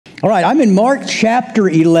All right, I'm in Mark chapter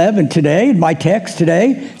 11 today. My text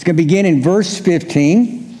today, it's going to begin in verse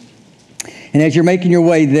 15. And as you're making your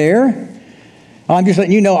way there, I'm just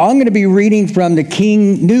letting you know I'm going to be reading from the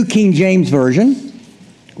New King James Version,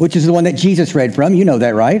 which is the one that Jesus read from. You know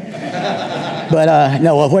that, right? But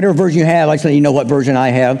no, whatever version you have, I just let you know what version I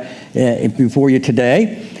have before you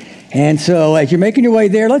today. And so as you're making your way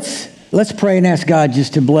there, let's pray and ask God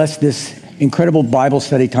just to bless this incredible Bible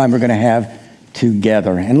study time we're going to have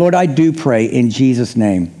together. And Lord, I do pray in Jesus'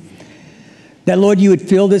 name that, Lord, you would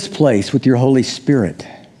fill this place with your Holy Spirit.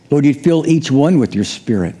 Lord, you'd fill each one with your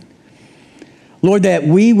Spirit. Lord, that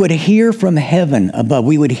we would hear from heaven above.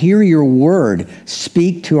 We would hear your word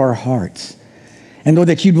speak to our hearts. And Lord,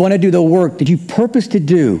 that you'd want to do the work that you purpose to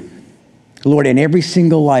do, Lord, in every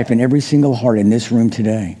single life and every single heart in this room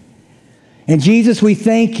today. And Jesus, we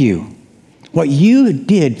thank you. What you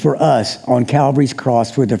did for us on Calvary's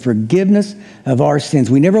cross for the forgiveness of our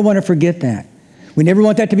sins. We never want to forget that. We never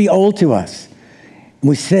want that to be old to us. And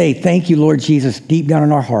we say, thank you, Lord Jesus, deep down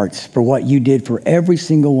in our hearts for what you did for every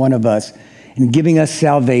single one of us in giving us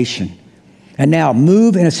salvation. And now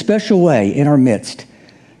move in a special way in our midst.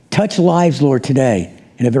 Touch lives, Lord, today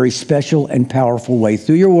in a very special and powerful way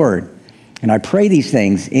through your word. And I pray these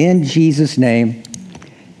things in Jesus' name.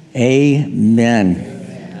 Amen.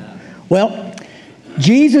 Well,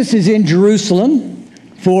 Jesus is in Jerusalem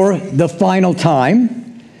for the final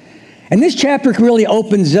time. And this chapter really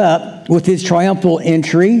opens up with his triumphal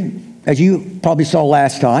entry, as you probably saw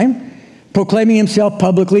last time, proclaiming himself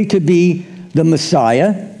publicly to be the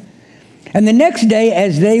Messiah. And the next day,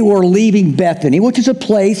 as they were leaving Bethany, which is a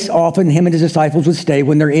place often him and his disciples would stay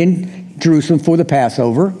when they're in Jerusalem for the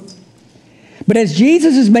Passover. But as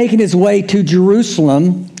Jesus is making his way to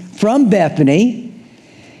Jerusalem from Bethany,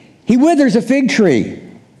 he withers a fig tree.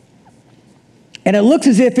 And it looks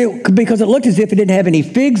as if because it looked as if it didn't have any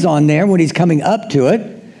figs on there when he's coming up to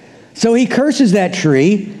it. So he curses that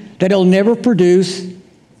tree that it'll never produce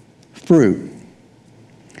fruit.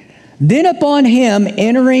 Then upon him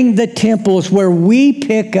entering the temple is where we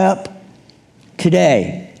pick up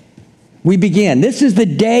today. We begin. This is the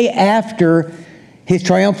day after his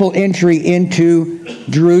triumphal entry into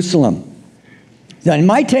Jerusalem. Now, in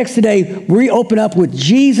my text today, we open up with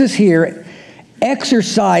Jesus here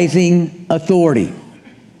exercising authority.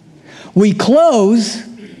 We close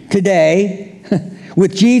today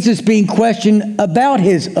with Jesus being questioned about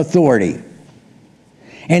his authority.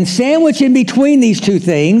 And sandwiched in between these two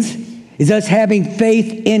things is us having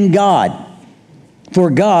faith in God.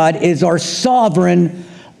 For God is our sovereign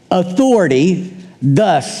authority.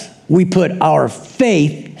 Thus, we put our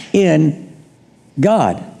faith in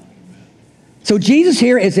God. So Jesus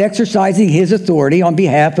here is exercising his authority on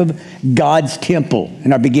behalf of God's temple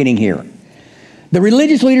in our beginning here. The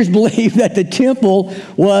religious leaders believed that the temple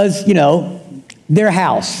was, their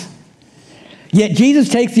house. Yet Jesus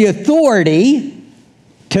takes the authority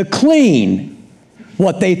to clean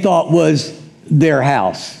what they thought was their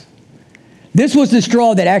house. This was the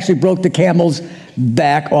straw that actually broke the camel's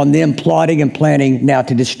back on them plotting and planning now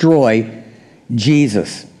to destroy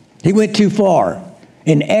Jesus. He went too far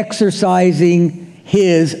in exercising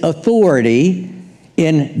his authority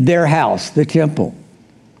in their house, the temple.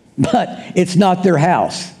 But it's not their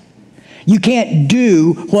house. You can't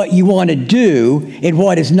do what you want to do in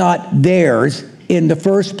what is not theirs in the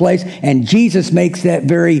first place. And Jesus makes that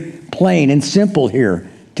very plain and simple here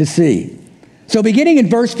to see. So beginning in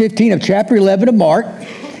verse 15 of chapter 11 of Mark,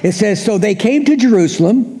 it says, so they came to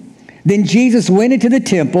Jerusalem. Then Jesus went into the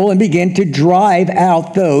temple and began to drive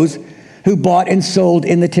out those who bought and sold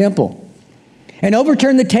in the temple, and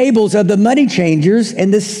overturned the tables of the money changers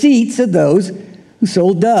and the seats of those who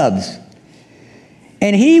sold doves.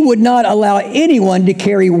 And he would not allow anyone to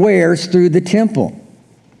carry wares through the temple.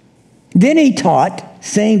 Then he taught,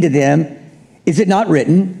 saying to them, is it not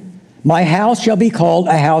written, my house shall be called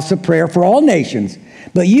a house of prayer for all nations,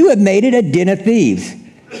 but you have made it a den of thieves.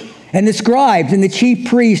 And the scribes and the chief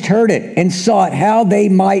priests heard it and sought how they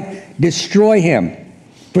might destroy him.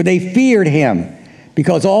 For they feared him,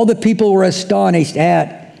 because all the people were astonished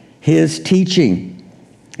at his teaching.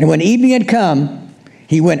 And when evening had come,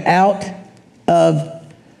 he went out of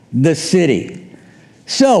the city.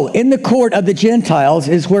 So, in the court of the Gentiles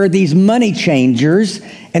is where these money changers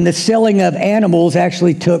and the selling of animals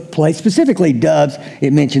actually took place, specifically doves,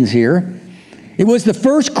 it mentions here. It was the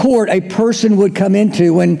first court a person would come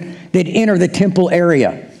into when they'd enter the temple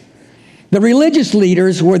area. The religious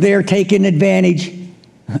leaders were there taking advantage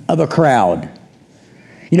of a crowd.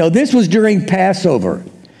 This was during Passover.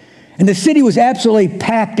 And the city was absolutely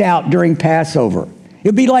packed out during Passover. It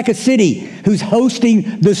would be like a city who's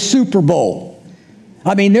hosting the Super Bowl.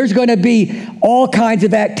 I mean, there's going to be all kinds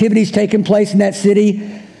of activities taking place in that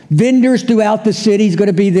city. Vendors throughout the city is going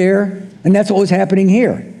to be there. And that's what was happening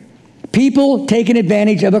here. People taking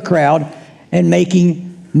advantage of a crowd and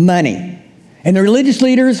making money. And the religious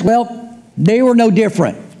leaders, well, they were no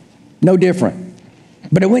different. No different.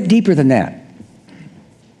 But it went deeper than that.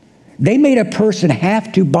 They made a person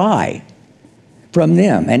have to buy from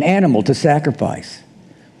them an animal to sacrifice.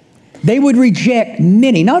 They would reject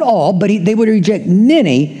many, not all, but they would reject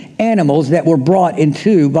many animals that were brought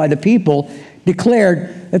into by the people,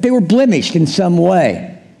 declared that they were blemished in some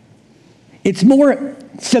way. It's more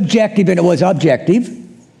subjective than it was objective.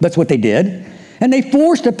 That's what they did. And they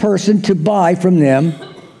forced a person to buy from them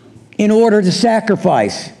in order to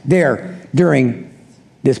sacrifice there during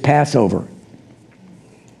this Passover.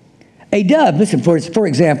 A dove, listen, for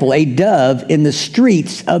example, a dove in the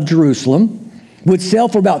streets of Jerusalem would sell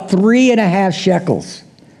for about 3.5 shekels.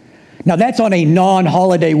 Now, that's on a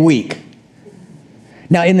non-holiday week.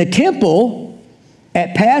 Now, in the temple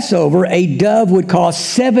at Passover, a dove would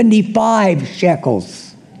cost 75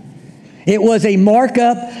 shekels. It was a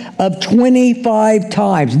markup of 25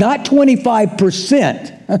 times, not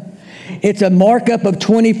 25%. It's a markup of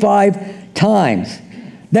 25 times.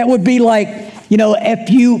 That would be like, if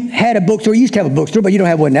you had a bookstore, you used to have a bookstore, but you don't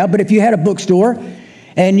have one now, but if you had a bookstore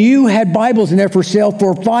and you had Bibles in there for sale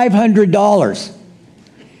for $500,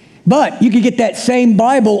 but you could get that same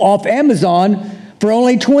Bible off Amazon for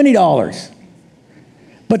only $20.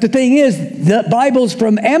 But the thing is, the Bibles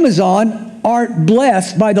from Amazon aren't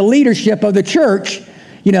blessed by the leadership of the church,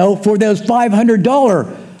 for those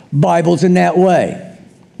 $500 Bibles in that way.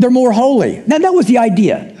 They're more holy. Now, that was the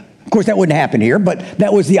idea. Of course, that wouldn't happen here, but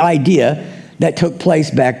that was the idea that took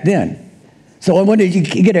place back then. So I wanted you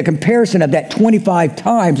to get a comparison of that 25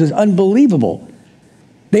 times. It was unbelievable.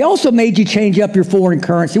 They also made you change up your foreign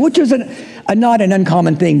currency, which was not an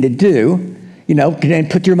uncommon thing to do, and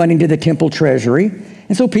put your money into the temple treasury.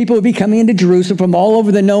 And so people would be coming into Jerusalem from all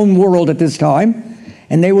over the known world at this time,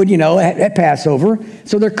 and they would, at Passover.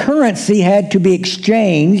 So their currency had to be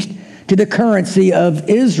exchanged to the currency of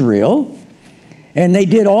Israel. And they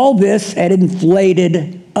did all this at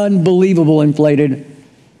unbelievable inflated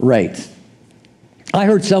rates. I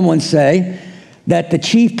heard someone say that the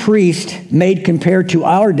chief priest made, compared to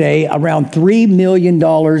our day, around $3 million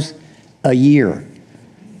a year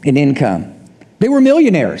in income. They were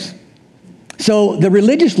millionaires. So the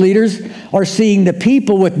religious leaders are seeing the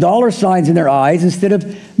people with dollar signs in their eyes instead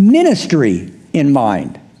of ministry in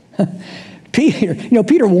mind.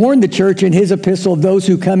 Peter warned the church in his epistle of those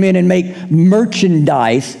who come in and make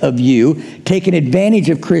merchandise of you, taking advantage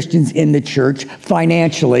of Christians in the church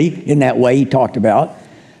financially in that way he talked about.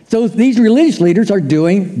 So these religious leaders are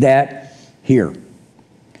doing that here.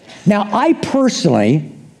 Now, I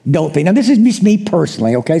personally don't think, now this is just me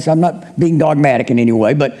personally, okay, so I'm not being dogmatic in any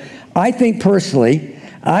way, but I think personally,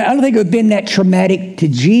 I don't think it would have been that traumatic to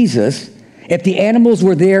Jesus if the animals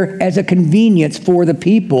were there as a convenience for the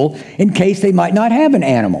people in case they might not have an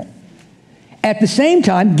animal. At the same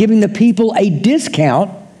time, giving the people a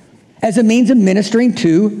discount as a means of ministering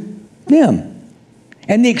to them.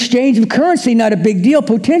 And the exchange of currency, not a big deal,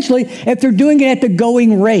 potentially, if they're doing it at the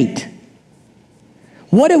going rate.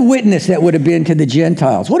 What a witness that would have been to the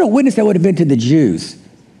Gentiles. What a witness that would have been to the Jews.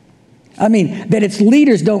 I mean, that its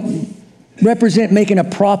leaders don't represent making a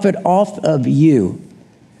profit off of you,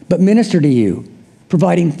 but minister to you,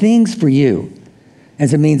 providing things for you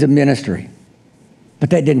as a means of ministry. But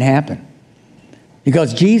that didn't happen.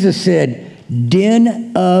 Because Jesus said,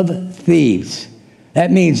 den of thieves.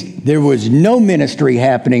 That means there was no ministry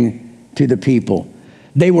happening to the people.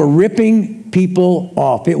 They were ripping people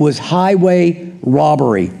off. It was highway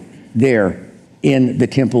robbery there in the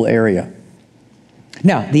temple area.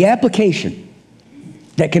 Now, the application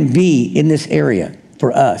that can be in this area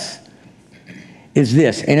for us is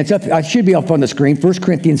this, and it's up, I should be up on the screen, 1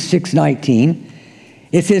 Corinthians 6:19.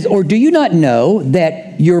 It says, or do you not know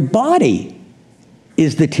that your body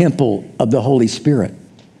is the temple of the Holy Spirit,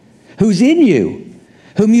 who's in you,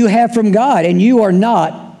 whom you have from God, and you are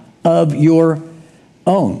not of your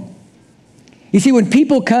own? You see, when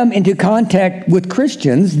people come into contact with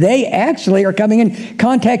Christians, they actually are coming in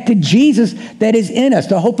contact to Jesus that is in us,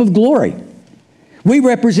 the hope of glory. We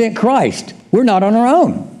represent Christ. We're not on our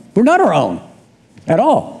own. We're not our own at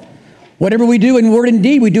all. Whatever we do in word and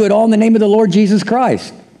deed, we do it all in the name of the Lord Jesus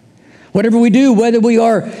Christ. Whatever we do, whether we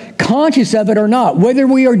are conscious of it or not, whether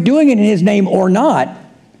we are doing it in his name or not,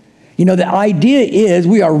 the idea is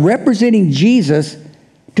we are representing Jesus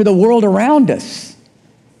to the world around us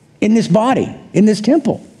in this body, in this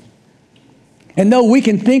temple. And though we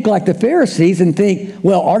can think like the Pharisees and think,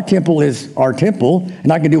 well, our temple is our temple,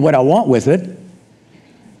 and I can do what I want with it.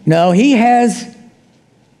 No, he has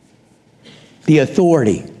the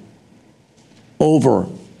authority over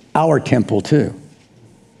our temple too.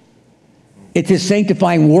 It's his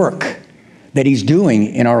sanctifying work that he's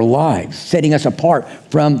doing in our lives, setting us apart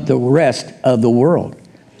from the rest of the world.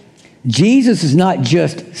 Jesus is not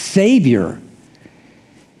just Savior.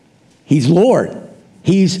 He's Lord.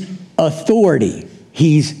 He's authority.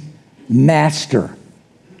 He's Master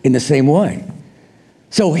in the same way.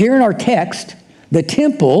 So here in our text, the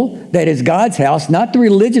temple that is God's house, not the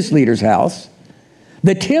religious leader's house,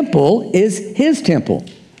 the temple is his temple.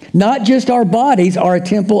 Not just our bodies are a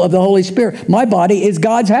temple of the Holy Spirit. My body is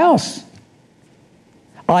God's house.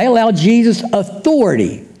 I allow Jesus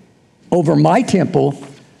authority over my temple,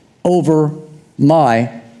 over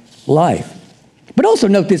my life. But also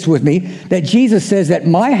note this with me, that Jesus says that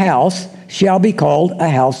my house shall be called a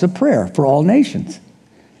house of prayer for all nations.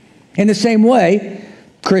 In the same way,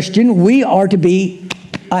 Christian, we are to be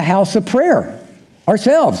a house of prayer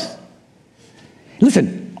ourselves.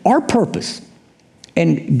 Listen, our purpose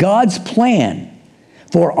and God's plan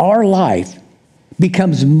for our life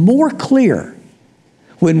becomes more clear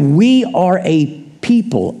when we are a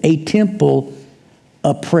people, a temple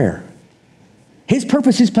of prayer. His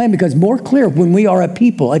purpose, his plan becomes more clear when we are a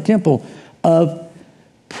people, a temple of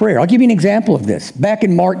prayer. I'll give you an example of this. Back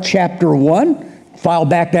in Mark chapter 1, file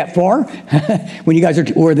back that far, when you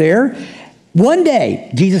guys were there, one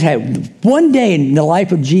day in the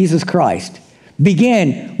life of Jesus Christ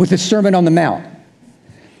began with the Sermon on the Mount.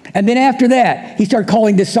 And then after that, he started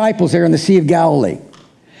calling disciples there in the Sea of Galilee.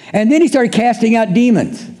 And then he started casting out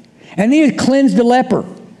demons. And then he cleansed the leper.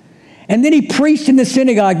 And then he preached in the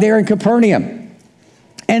synagogue there in Capernaum.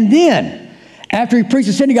 And then, after he preached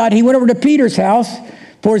in the synagogue, he went over to Peter's house,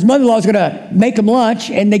 for his mother-in-law was going to make him lunch.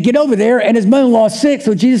 And they get over there, and his mother-in-law is sick,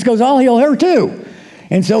 so Jesus goes, I'll heal her too.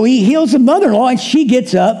 And so he heals the mother-in-law, and she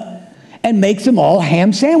gets up and makes them all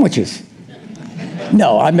ham sandwiches.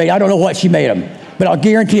 No, I don't know what she made them, but I'll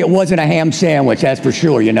guarantee it wasn't a ham sandwich, that's for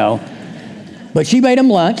sure, you know. But she made them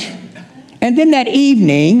lunch. And then that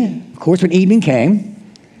evening, of course, when evening came,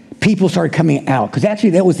 people started coming out, because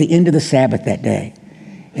actually that was the end of the Sabbath that day.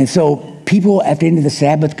 And so people at the end of the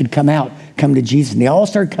Sabbath could come to Jesus, and they all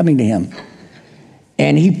started coming to him.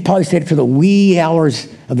 And he probably stayed for the wee hours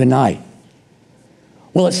of the night.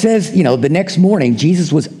 Well, it says, the next morning,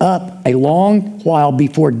 Jesus was up a long while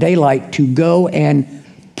before daylight to go and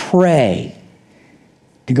pray.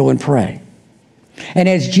 And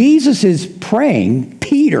as Jesus is praying,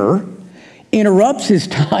 Peter interrupts his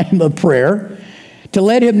time of prayer to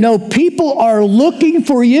let him know people are looking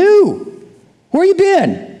for you. Where you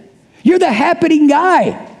been? You're the happening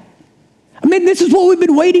guy. I mean, this is what we've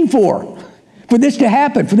been waiting for this to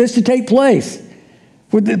happen, for this to take place,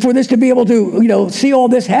 for this to be able to, see all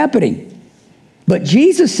this happening. But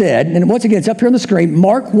Jesus said, and once again, it's up here on the screen,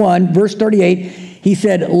 Mark 1, verse 38, he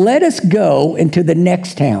said, let us go into the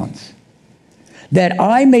next towns, that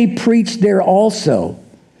I may preach there also,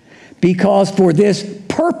 because for this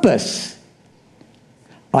purpose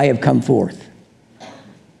I have come forth.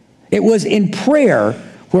 It was in prayer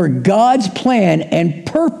where God's plan and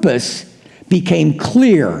purpose became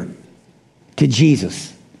clear to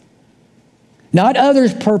Jesus. Not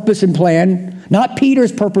others' purpose and plan, not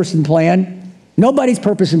Peter's purpose and plan, nobody's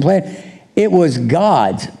purpose and plan. It was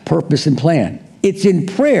God's purpose and plan. It's in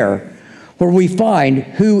prayer where we find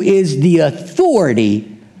who is the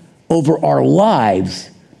authority over our lives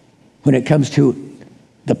when it comes to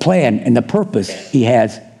the plan and the purpose he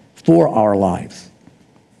has for our lives.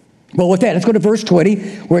 Well, with that, let's go to verse 20,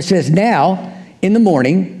 where it says, now, in the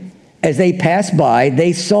morning, as they passed by,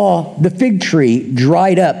 they saw the fig tree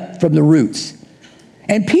dried up from the roots.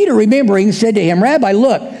 And Peter, remembering, said to him, Rabbi,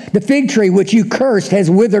 look, the fig tree which you cursed has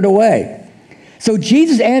withered away. So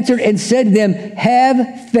Jesus answered and said to them,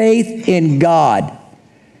 have faith in God.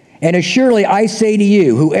 And assuredly, I say to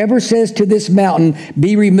you, whoever says to this mountain,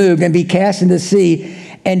 be removed and be cast into the sea,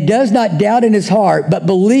 and does not doubt in his heart, but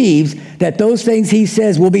believes that those things he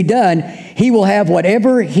says will be done, he will have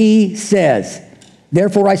whatever he says.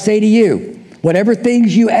 Therefore, I say to you, whatever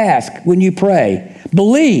things you ask when you pray,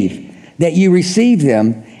 believe that you receive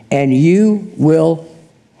them, and you will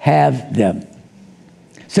have them.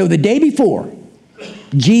 So the day before,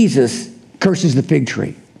 Jesus curses the fig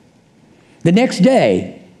tree. The next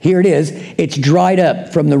day, here it is, it's dried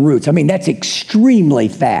up from the roots. I mean, that's extremely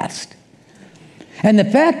fast. And the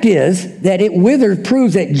fact is that it withered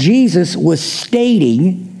proves that Jesus was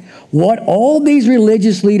stating what all these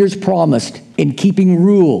religious leaders promised in keeping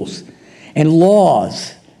rules and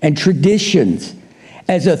laws and traditions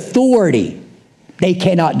as authority, they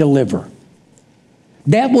cannot deliver.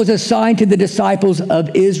 That was a sign to the disciples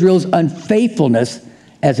of Israel's unfaithfulness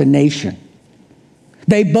as a nation.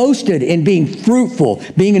 They boasted in being fruitful,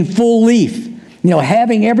 being in full leaf,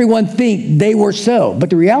 having everyone think they were so. But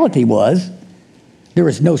the reality was, there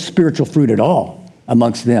was no spiritual fruit at all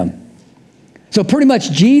amongst them. So pretty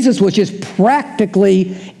much Jesus was just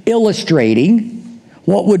practically illustrating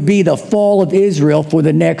what would be the fall of Israel for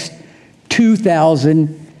the next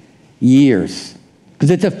 2,000 years. Because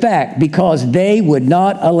it's a fact, because they would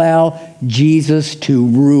not allow Jesus to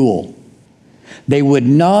rule. They would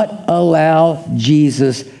not allow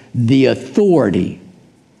Jesus the authority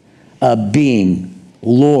of being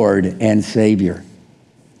Lord and Savior.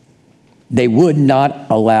 They would not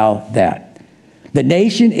allow that. The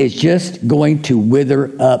nation is just going to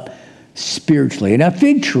wither up spiritually. And a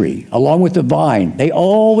fig tree, along with the vine, they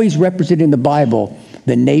always represent in the Bible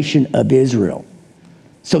the nation of Israel.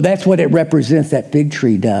 So that's what it represents, that fig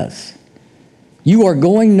tree does. You are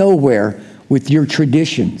going nowhere with your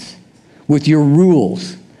traditions, with your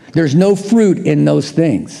rules. There's no fruit in those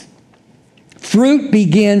things. Fruit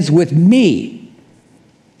begins with me,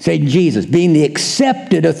 saying Jesus, being the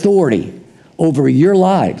accepted authority over your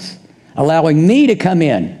lives, allowing me to come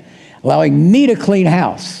in, allowing me to clean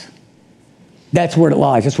house. That's where it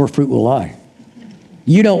lies. That's where fruit will lie.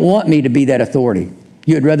 You don't want me to be that authority.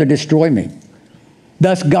 You'd rather destroy me.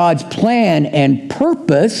 Thus, God's plan and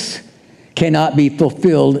purpose cannot be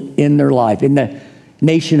fulfilled in their life, in the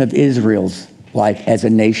nation of Israel's life as a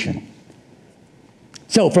nation.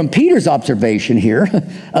 So from Peter's observation here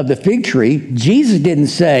of the fig tree, Jesus didn't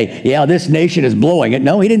say, yeah, this nation is blowing it.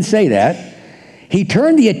 No, he didn't say that. He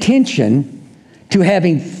turned the attention to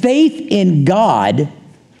having faith in God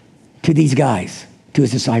to these guys, to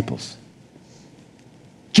his disciples.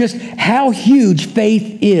 Just how huge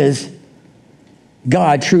faith is,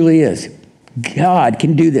 God truly is. God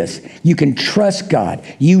can do this. You can trust God.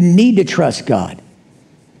 You need to trust God.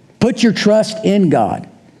 Put your trust in God.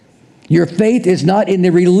 Your faith is not in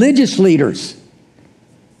the religious leaders.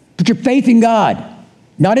 Put your faith in God,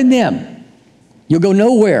 not in them. You'll go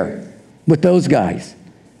nowhere with those guys.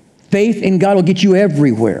 Faith in God will get you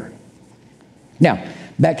everywhere. Now,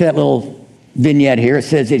 back to that little vignette here. It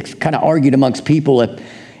says it's kind of argued amongst people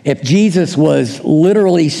if Jesus was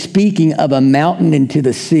literally speaking of a mountain into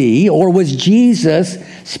the sea, or was Jesus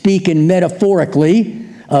speaking metaphorically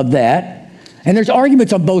of that? And there's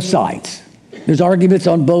arguments on both sides. There's arguments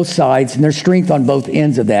on both sides, and there's strength on both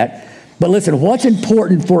ends of that. But listen, what's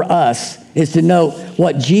important for us is to know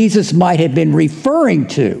what Jesus might have been referring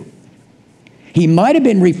to. He might have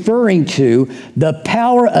been referring to the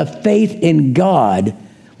power of faith in God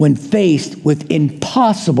when faced with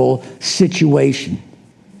impossible situation.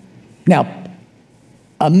 Now,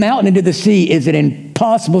 a mountain into the sea is an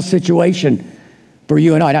impossible situation for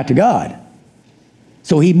you and I, not to God.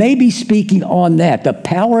 So he may be speaking on that, the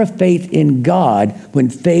power of faith in God when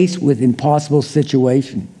faced with impossible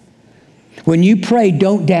situation. When you pray,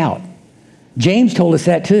 don't doubt. James told us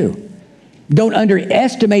that too. Don't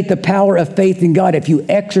underestimate the power of faith in God if you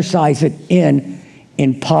exercise it in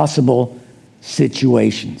impossible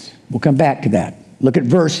situations. We'll come back to that. Look at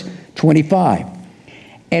verse 25.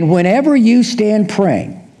 And whenever you stand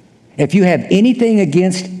praying, if you have anything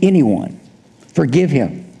against anyone, forgive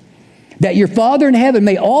him, that your Father in heaven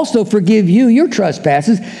may also forgive you your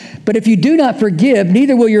trespasses. But if you do not forgive,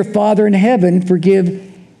 neither will your Father in heaven forgive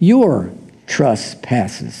your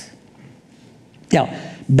trespasses. Now,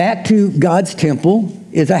 back to God's temple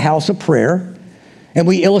is a house of prayer. And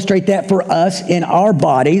we illustrate that for us in our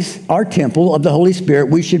bodies, our temple of the Holy Spirit.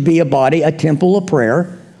 We should be a body, a temple of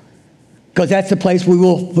prayer. Because that's the place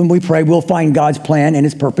when we pray, we'll find God's plan and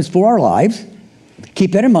his purpose for our lives.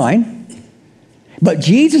 Keep that in mind. But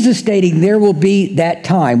Jesus is stating there will be that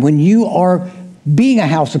time when you are being a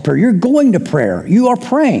house of prayer. You're going to prayer. You are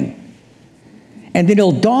praying. And then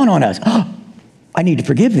it'll dawn on us, oh, I need to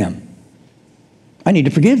forgive them. I need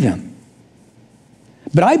to forgive them.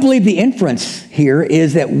 But I believe the inference here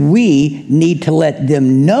is that we need to let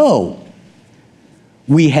them know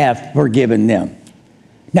we have forgiven them.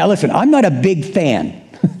 Now listen, I'm not a big fan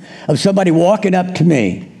of somebody walking up to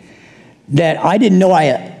me that I didn't know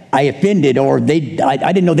I offended, or I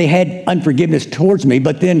didn't know they had unforgiveness towards me,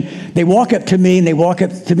 but then they walk up to me and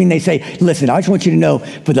they say, listen, I just want you to know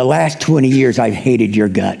for the last 20 years I've hated your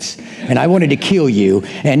guts and I wanted to kill you,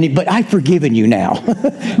 but I've forgiven you now.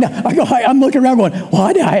 Now I'm looking around going,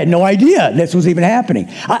 well, I had no idea this was even happening.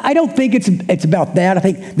 I don't think it's about that. I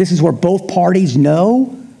think this is where both parties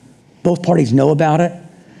know about it.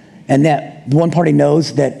 And that one party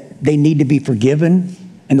knows that they need to be forgiven,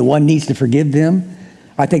 and the one needs to forgive them.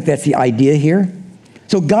 I think that's the idea here.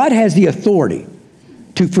 So God has the authority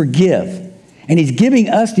to forgive, and he's giving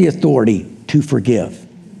us the authority to forgive.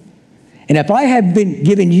 And if I have been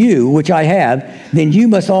given you, which I have, then you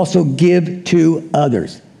must also give to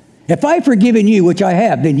others. If I've forgiven you, which I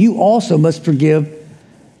have, then you also must forgive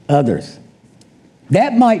others.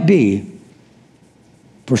 That might be,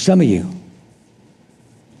 for some of you,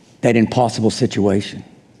 that impossible situation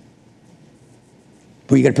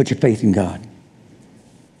where you got to put your faith in God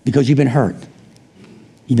because you've been hurt.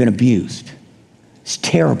 You've been abused. It's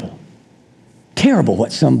terrible. Terrible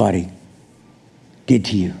what somebody did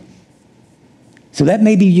to you. So that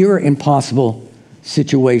may be your impossible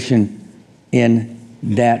situation in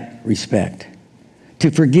that respect.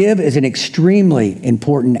 To forgive is an extremely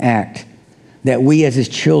important act that we as his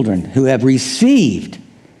children who have received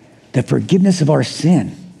the forgiveness of our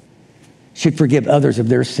sin should forgive others of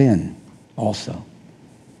their sin also.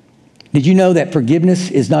 Did you know that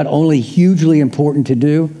forgiveness is not only hugely important to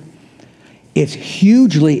do, it's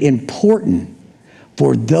hugely important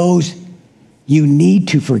for those you need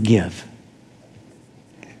to forgive.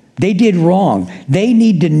 They did wrong. They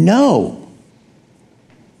need to know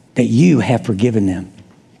that you have forgiven them.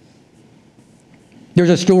 There's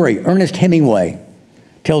a story. Ernest Hemingway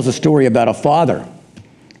tells a story about a father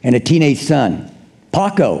and a teenage son,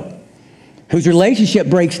 Paco, whose relationship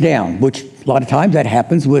breaks down, which a lot of times that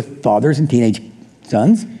happens with fathers and teenage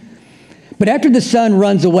sons. But after the son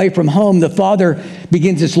runs away from home, the father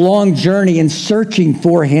begins this long journey in searching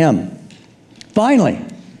for him. Finally,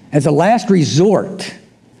 as a last resort,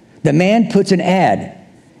 the man puts an ad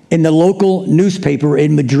in the local newspaper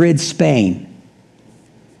in Madrid, Spain.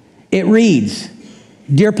 It reads,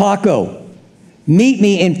 "Dear Paco, meet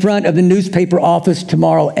me in front of the newspaper office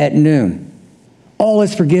tomorrow at noon. All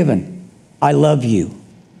is forgiven. I love you."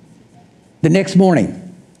 The next morning,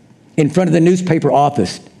 in front of the newspaper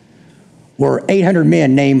office, were 800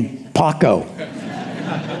 men named Paco.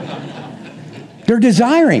 They're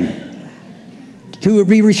desiring to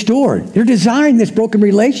be restored. They're desiring this broken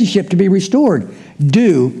relationship to be restored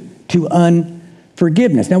due to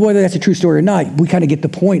unforgiveness. Now, whether that's a true story or not, we kind of get the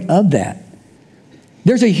point of that.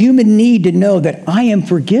 There's a human need to know that I am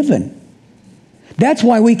forgiven. That's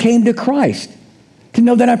why we came to Christ, to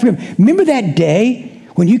know that I'm forgiven. Remember that day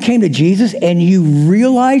when you came to Jesus and you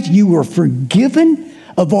realized you were forgiven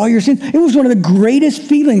of all your sins? It was one of the greatest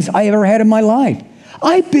feelings I ever had in my life.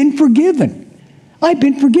 I've been forgiven. I've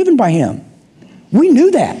been forgiven by him. We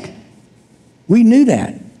knew that. We knew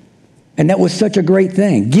that. And that was such a great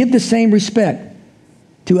thing. Give the same respect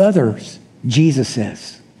to others, Jesus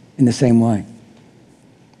says, in the same way.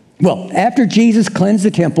 Well, after Jesus cleansed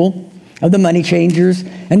the temple of the money changers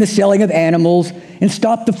and the selling of animals and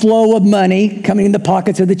stopped the flow of money coming in the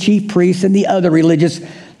pockets of the chief priests and the other religious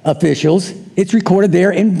officials, it's recorded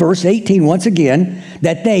there in verse 18 once again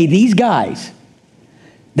that these guys,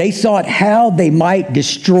 they sought how they might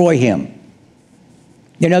destroy him.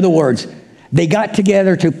 In other words, they got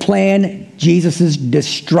together to plan Jesus'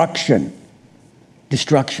 destruction.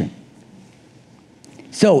 Destruction.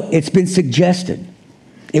 So it's been suggested.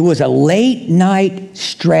 It was a late night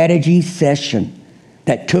strategy session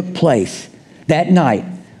that took place that night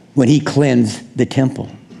when he cleansed the temple.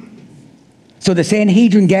 So the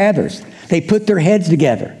Sanhedrin gathers. They put their heads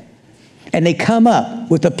together and they come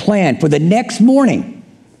up with a plan for the next morning.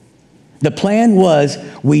 The plan was,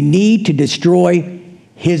 we need to destroy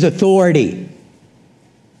his authority.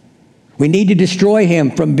 We need to destroy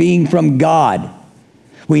him from being from God.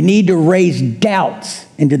 We need to raise doubts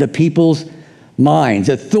into the people's minds.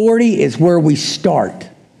 Authority is where we start.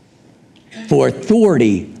 For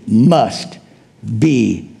authority must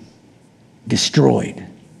be destroyed.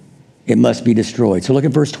 It must be destroyed. So look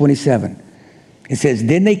at verse 27. It says,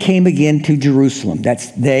 then they came again to Jerusalem.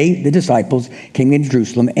 That's they, the disciples, came into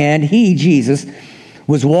Jerusalem. And he, Jesus,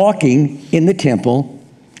 was walking in the temple.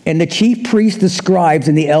 And the chief priests, the scribes,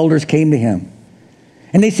 and the elders came to him.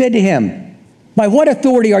 And they said to him, by what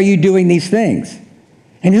authority are you doing these things?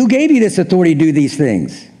 And who gave you this authority to do these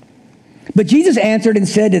things? But Jesus answered and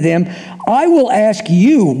said to them, I will ask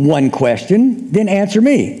you one question, then answer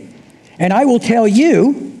me. And I will tell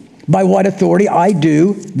you by what authority I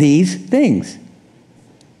do these things.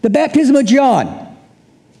 The baptism of John,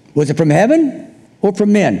 was it from heaven or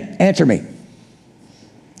from men? Answer me.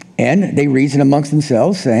 And they reason amongst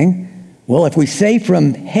themselves, saying, well, if we say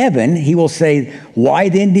from heaven, he will say, why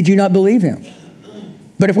then did you not believe him?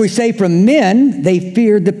 But if we say from men, they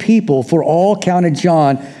feared the people, for all counted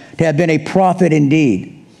John to have been a prophet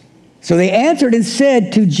indeed. So they answered and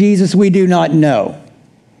said to Jesus, we do not know.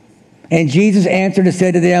 And Jesus answered and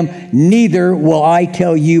said to them, neither will I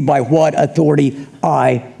tell you by what authority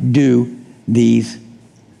I do these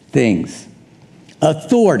things.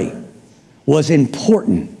 Authority was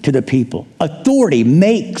important to the people. Authority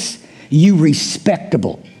makes you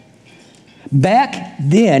respectable. Back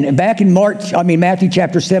in Matthew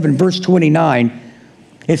chapter 7, verse 29,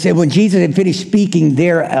 it said when Jesus had finished speaking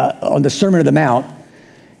there on the Sermon on the Mount,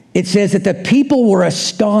 it says that the people were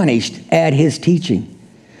astonished at his teaching,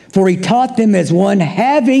 for he taught them as one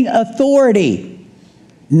having authority,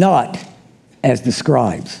 not as the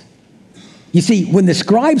scribes. You see, when the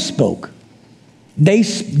scribes spoke, they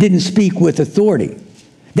didn't speak with authority.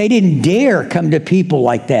 They didn't dare come to people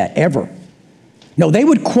like that, ever. No, they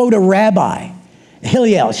would quote a rabbi,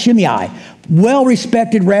 Hillel, Shimei,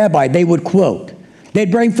 well-respected rabbi, they would quote.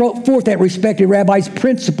 They'd bring forth that respected rabbi's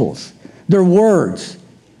principles, their words,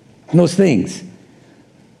 and those things.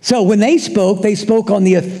 So when they spoke on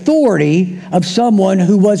the authority of someone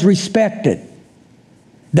who was respected.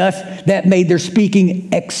 Thus, that made their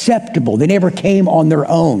speaking acceptable. They never came on their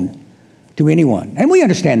own to anyone. And we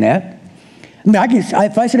understand that. I mean,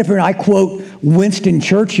 if I sit up here and I quote Winston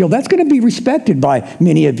Churchill, that's going to be respected by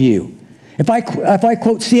many of you. If I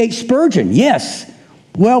quote C.H. Spurgeon, yes,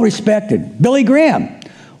 well respected. Billy Graham,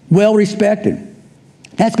 well respected.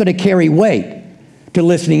 That's going to carry weight to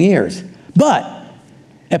listening ears. But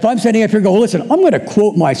if I'm sitting up here and go, listen, I'm going to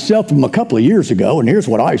quote myself from a couple of years ago, and here's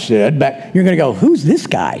what I said back, you're going to go, who's this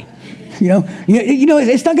guy? You know,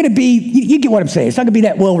 it's not going to be, you get what I'm saying. It's not going to be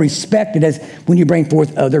that well respected as when you bring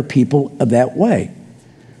forth other people of that way.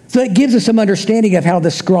 So it gives us some understanding of how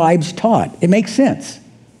the scribes taught. It makes sense.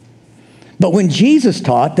 But when Jesus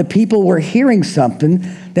taught, the people were hearing something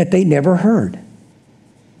that they never heard.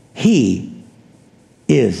 He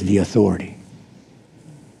is the authority.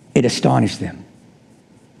 It astonished them.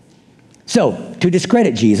 So, to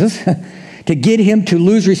discredit Jesus, to get him to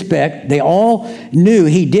lose respect, they all knew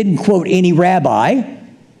he didn't quote any rabbi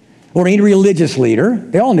or any religious leader.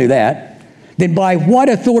 They all knew that. Then by what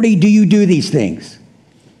authority do you do these things?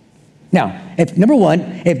 Now, number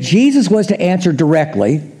one, if Jesus was to answer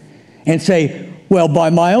directly and say, well, by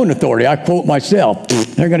my own authority, I quote myself,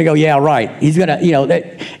 they're going to go, yeah, right. He's going to,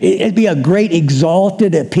 it'd be a great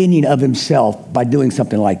exalted opinion of himself by doing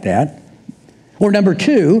something like that. Or number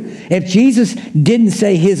two, if Jesus didn't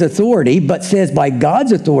say his authority, but says by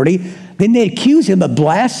God's authority, then they accuse him of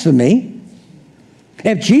blasphemy.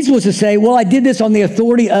 If Jesus was to say, well, I did this on the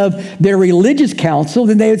authority of their religious council,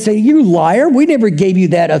 then they would say, you liar, we never gave you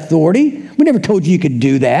that authority. We never told you could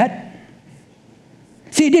do that.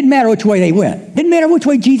 See, it didn't matter which way they went. It didn't matter which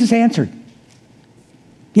way Jesus answered.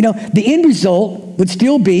 You know, the end result would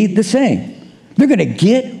still be the same. They're going to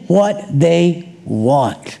get what they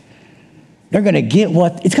want. They're going to get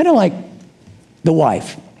it's kind of like the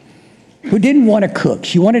wife who didn't want to cook.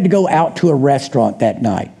 She wanted to go out to a restaurant that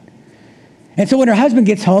night. And so when her husband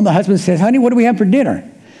gets home, the husband says, honey, what do we have for dinner?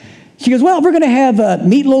 She goes, well, we're going to have a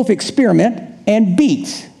meatloaf experiment and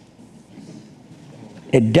beets.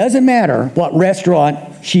 It doesn't matter what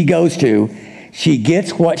restaurant she goes to. She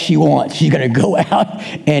gets what she wants. She's going to go out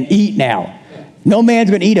and eat now. No man's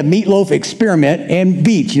going to eat a meatloaf experiment and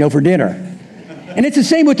beets, for dinner. And it's the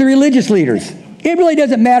same with the religious leaders. It really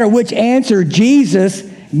doesn't matter which answer Jesus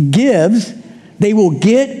gives. They will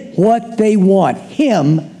get what they want.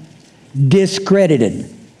 Him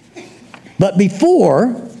discredited. But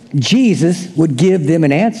before Jesus would give them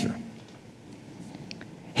an answer,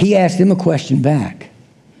 he asked them a question back.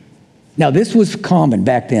 Now, this was common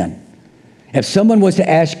back then. If someone was to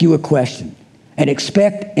ask you a question and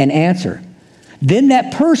expect an answer, then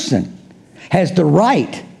that person has the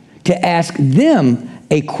right to ask them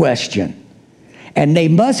a question. And they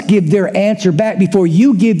must give their answer back before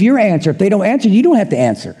you give your answer. If they don't answer, you don't have to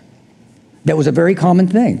answer. That was a very common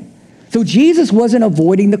thing. So Jesus wasn't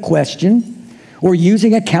avoiding the question or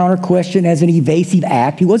using a counter question as an evasive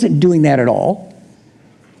act. He wasn't doing that at all.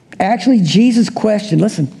 Actually, Jesus' question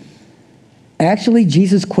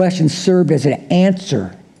served as an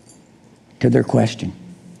answer to their question.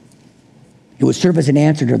 It would serve as an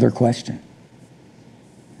answer to their question.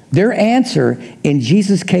 Their answer in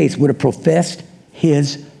Jesus' case would have professed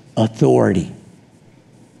his authority.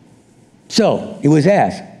 So it was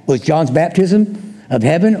asked, was John's baptism of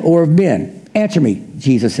heaven or of men? Answer me,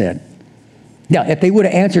 Jesus said. Now, if they would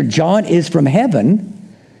have answered, John is from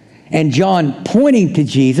heaven, and John pointing to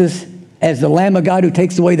Jesus as the Lamb of God who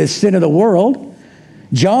takes away the sin of the world,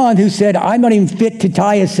 John who said, I'm not even fit to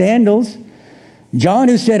tie his sandals, John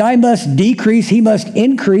who said, I must decrease, he must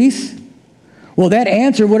increase, well, that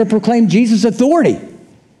answer would have proclaimed Jesus' authority.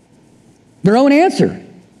 Their own answer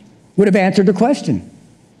would have answered the question.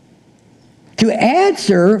 To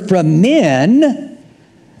answer from men,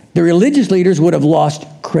 the religious leaders would have lost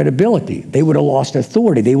credibility. They would have lost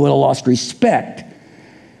authority. They would have lost respect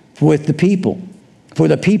with the people. For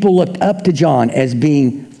the people looked up to John as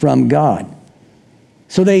being from God.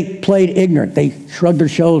 So they played ignorant. They shrugged their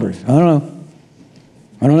shoulders. I don't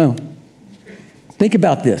know. Think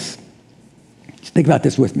about this. Think about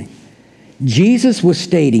this with me. Jesus was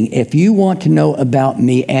stating, if you want to know about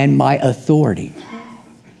me and my authority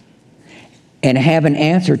and have an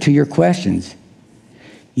answer to your questions,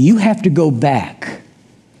 you have to go back.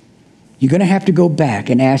 You're going to have to go back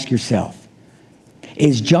and ask yourself,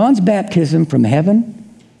 is John's baptism from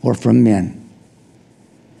heaven or from men?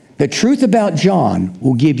 The truth about John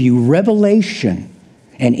will give you revelation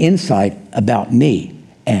and insight about me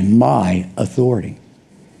and my authority.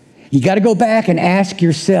 You got to go back and ask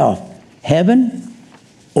yourself, heaven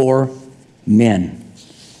or men?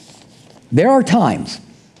 There are times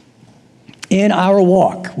in our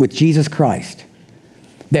walk with Jesus Christ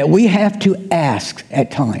that we have to ask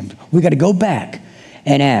at times. We got to go back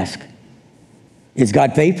and ask, is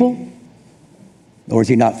God faithful or is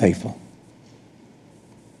he not faithful?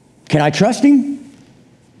 Can I trust him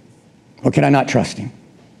or can I not trust him?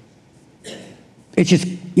 It's just,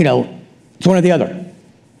 it's one or the other.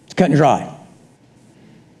 It's cut and dry.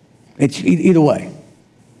 It's either way.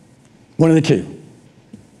 One of the two.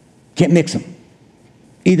 Can't mix them.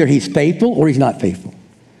 Either he's faithful or he's not faithful.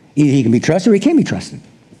 Either he can be trusted or he can't be trusted.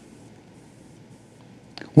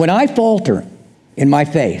 When I falter in my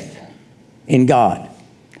faith in God,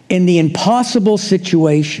 in the impossible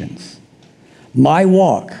situations, my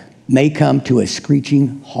walk may come to a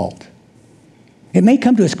screeching halt. It may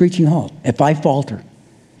come to a screeching halt if I falter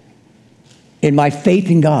in my faith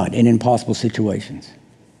in God in impossible situations.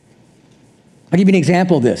 I'll give you an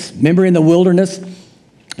example of this. Remember in the wilderness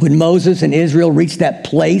when Moses and Israel reached that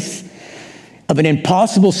place of an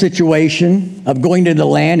impossible situation of going to the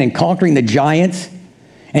land and conquering the giants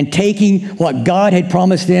and taking what God had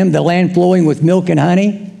promised them, the land flowing with milk and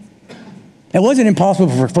honey? It wasn't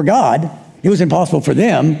impossible for God. It was impossible for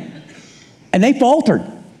them. And they faltered.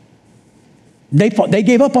 They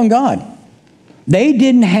gave up on God. They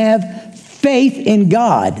didn't have faith in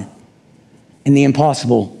God in the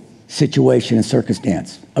impossible situation and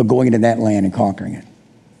circumstance of going into that land and conquering it.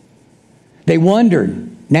 They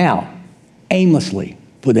wandered now aimlessly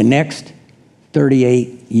for the next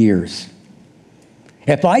 38 years.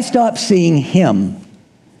 If I stop seeing him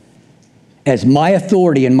as my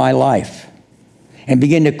authority in my life and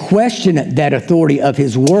begin to question that authority of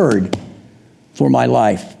his word for my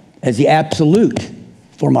life as the absolute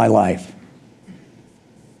for my life,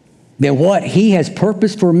 then what he has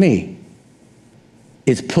purposed for me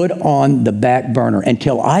is put on the back burner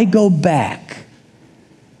until I go back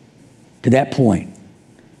to that point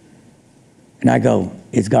and I go,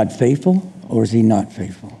 is God faithful or is he not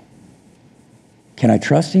faithful? Can I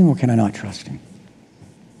trust him or can I not trust him?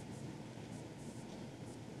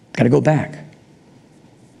 Got to go back.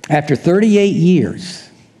 After 38 years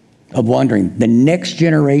of wandering, the next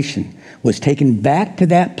generation was taken back to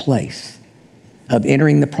that place of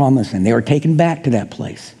entering the promised land. They were taken back to that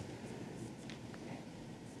place.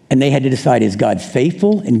 And they had to decide, is God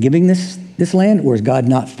faithful in giving this land or is God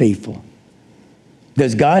not faithful?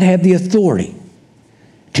 Does God have the authority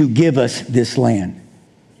to give us this land?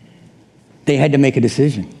 They had to make a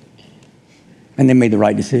decision. And they made the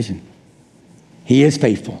right decision. He is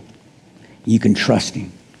faithful. You can trust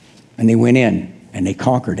him. And they went in and they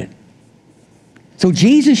conquered it. So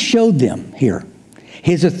Jesus showed them here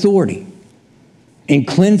his authority in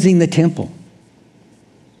cleansing the temple.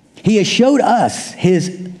 He has showed us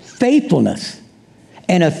his faithfulness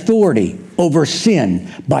and authority over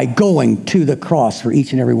sin by going to the cross for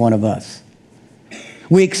each and every one of us.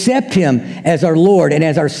 We accept him as our Lord and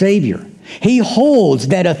as our Savior. He holds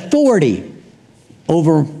that authority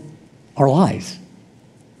over our lives.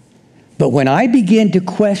 But when I begin to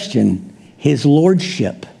question his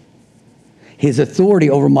lordship, his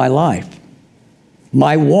authority over my life,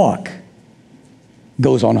 my walk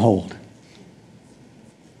goes on hold.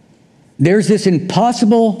 There's this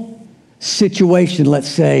impossible situation, let's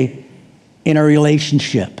say, in a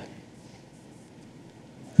relationship.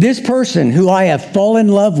 This person who I have fallen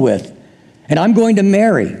in love with and I'm going to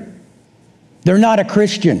marry, they're not a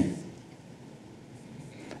Christian.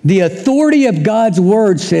 The authority of God's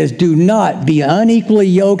word says, do not be unequally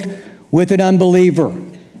yoked with an unbeliever.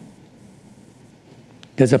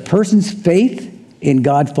 Does a person's faith in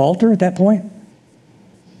God falter at that point?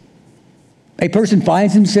 A person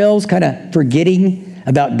finds themselves kind of forgetting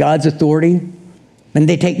about God's authority and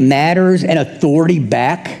they take matters and authority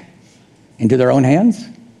back into their own hands?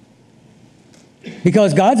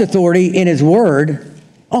 Because God's authority in his word,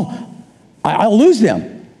 I'll lose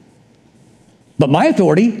them. But my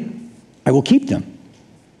authority, I will keep them.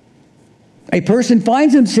 A person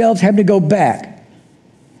finds themselves having to go back.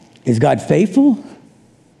 Is God faithful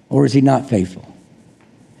or is he not faithful?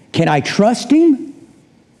 Can I trust him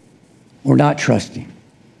or not trust him?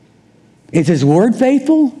 Is his word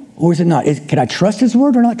faithful or is it not? Can I trust his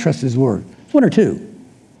word or not trust his word? It's one or two.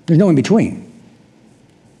 There's no in between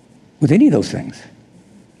with any of those things.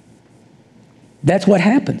 That's what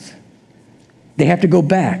happens. They have to go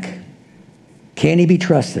back. Can he be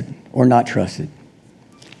trusted or not trusted?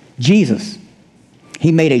 Jesus,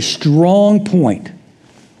 he made a strong point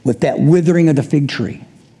with that withering of the fig tree.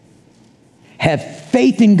 Have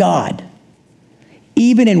faith in God,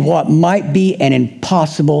 even in what might be an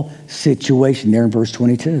impossible situation, there in verse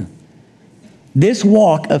 22. This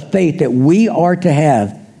walk of faith that we are to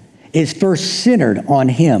have is first centered on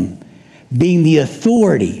him being the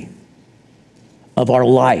authority of our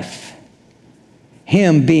life,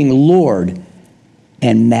 him being Lord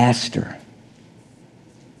and Master.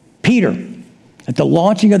 Peter, at the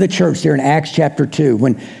launching of the church there in Acts chapter 2,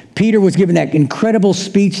 when Peter was given that incredible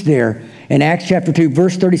speech there in Acts chapter 2,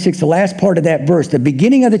 verse 36, the last part of that verse, the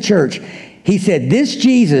beginning of the church, he said, this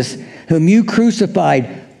Jesus whom you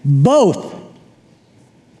crucified, both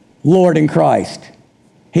Lord and Christ.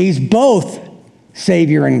 He's both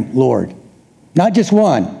Savior and Lord. Not just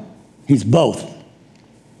one, he's both.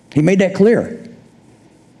 He made that clear.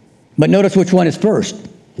 But notice which one is first.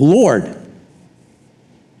 Lord.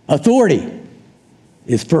 Authority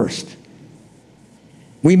is first.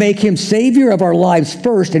 We make him Savior of our lives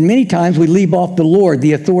first, and many times we leave off the Lord,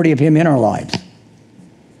 the authority of him in our lives.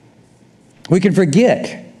 We can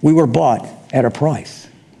forget we were bought at a price.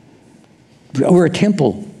 We're a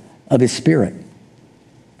temple of his Spirit.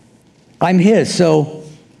 I'm his, so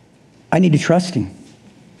I need to trust him.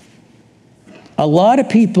 A lot of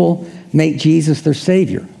people make Jesus their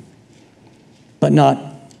Savior, but not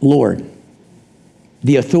Lord,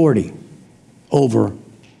 the authority over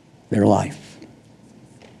their life.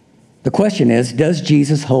 The question is, does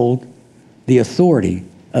Jesus hold the authority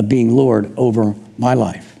of being Lord over my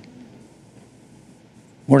life?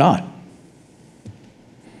 Or not?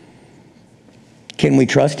 Can we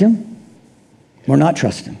trust him or not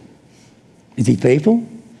trust him? Is he faithful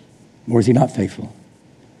or is he not faithful?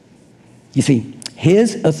 You see,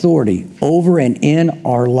 his authority over and in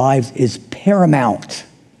our lives is paramount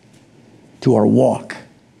to our walk,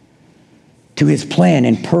 to his plan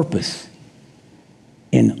and purpose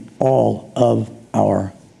in all of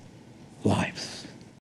our lives.